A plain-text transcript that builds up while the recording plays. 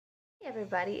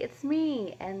Everybody, it's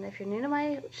me, and if you're new to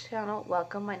my channel,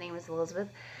 welcome. My name is Elizabeth,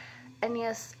 and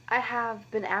yes, I have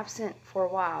been absent for a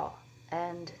while,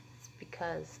 and it's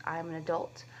because I'm an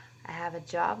adult. I have a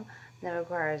job that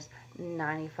requires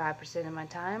 95% of my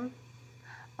time,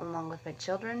 along with my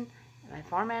children and my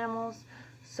farm animals,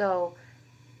 so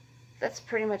that's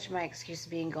pretty much my excuse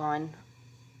being gone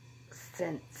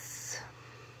since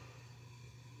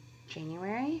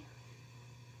January,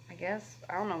 I guess.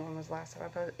 I don't know when was the last time I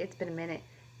posted. It's been a minute.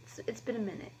 It's been a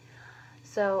minute.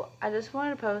 So I just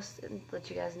wanted to post and let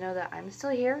you guys know that I'm still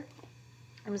here.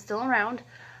 I'm still around.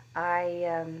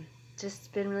 I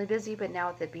just been really busy, but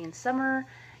now with it being summer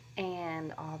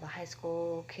and all the high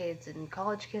school kids and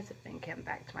college kids have been getting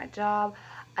back to my job,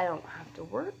 I don't have to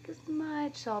work as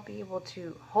much, so I'll be able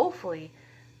to hopefully,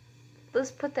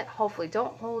 let's put that hopefully,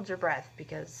 don't hold your breath,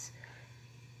 because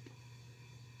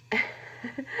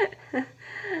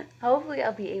hopefully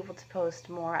I'll be able to post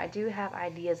more. I do have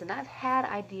ideas, and I've had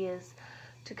ideas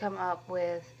to come up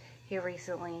with here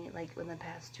recently, like in the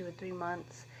past 2 or 3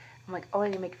 months. I'm like, oh, I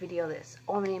need to make a video of this.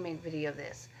 Oh, I need to make a video of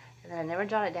this. And then I never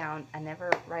jot it down. I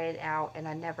never write it out, and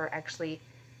I never actually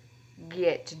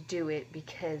get to do it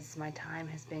because my time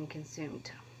has been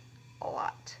consumed a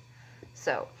lot.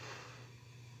 So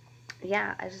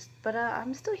yeah,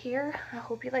 I'm still here. I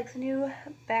hope you like the new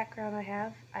background I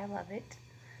have. I love it.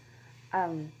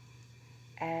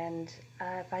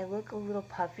 If I look a little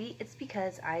puffy, it's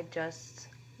because I just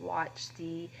watched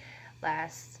the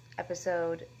last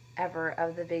episode ever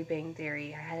of The Big Bang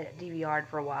Theory. I had it DVR'd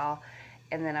for a while,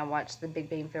 and then I watched The Big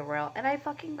Bang Farewell, and I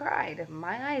fucking cried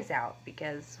my eyes out,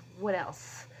 because what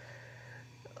else?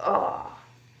 Oh,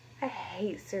 I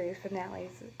hate series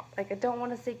finales. Like, I don't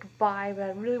want to say goodbye, but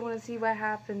I really want to see what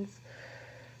happens.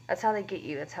 That's how they get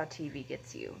you. That's how TV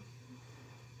gets you.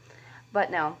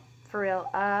 But no, for real,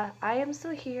 I am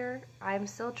still here. I'm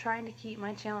still trying to keep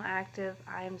my channel active.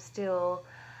 I am still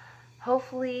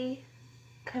hopefully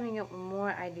coming up with more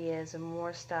ideas and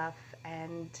more stuff,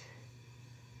 and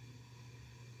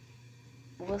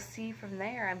we'll see from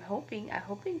there. I'm hoping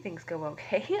things go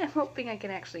okay. I'm hoping I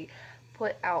can actually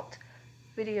put out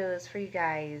videos for you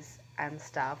guys and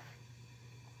stuff,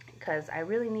 because I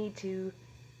really need to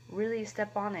really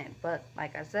step on it. But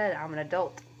like I said, I'm an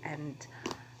adult, and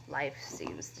life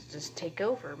seems to just take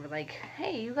over. We're like,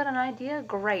 hey, you got an idea?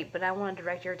 Great, but I want to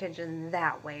direct your attention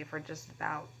that way for just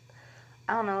about,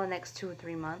 I don't know, the next 2 or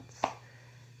 3 months.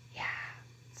 Yeah.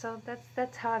 So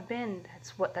that's how I've been.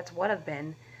 That's what I've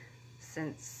been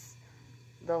since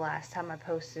the last time I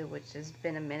posted, which has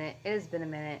been a minute. It has been a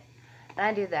minute. And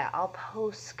I do that. I'll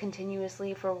post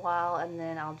continuously for a while, and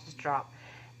then I'll just drop.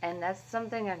 And that's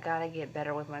something I gotta get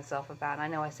better with myself about. And I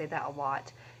know I say that a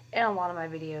lot in a lot of my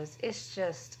videos. It's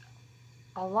just,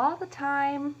 a lot of the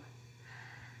time,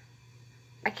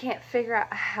 I can't figure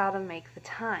out how to make the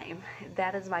time.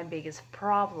 That is my biggest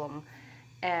problem.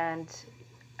 And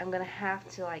I'm gonna have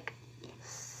to, like,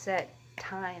 set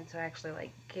time to actually,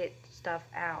 like, get stuff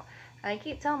out. And I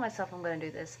keep telling myself I'm gonna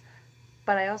do this,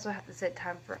 but I also have to set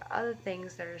time for other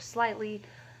things that are slightly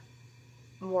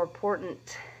more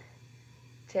important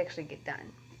to actually get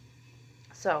done.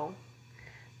 So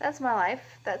that's my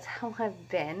life. That's how I've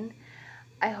been.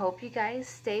 I hope you guys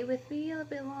stay with me a little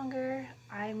bit longer.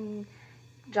 I'm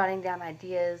jotting down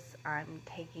ideas. I'm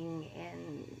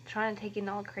trying to take in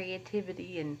all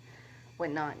creativity and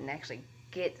whatnot and actually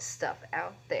get stuff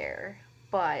out there.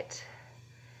 But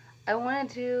I wanted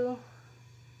to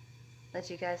let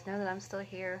you guys know that I'm still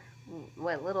here.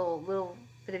 What little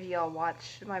bit of y'all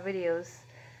watch my videos.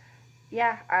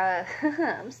 Yeah,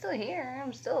 I'm still here.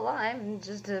 I'm still alive. I'm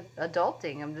just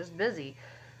adulting. I'm just busy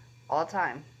all the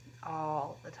time.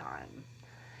 All the time.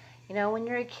 You know, when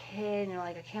you're a kid and you're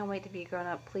like, I can't wait to be grown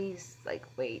up, please, like,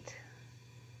 wait.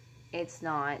 It's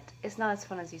not as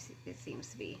fun as it seems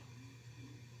to be.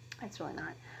 It's really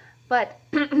not. But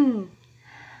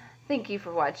thank you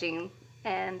for watching,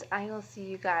 and I will see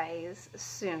you guys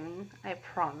soon. I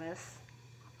promise.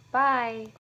 Bye.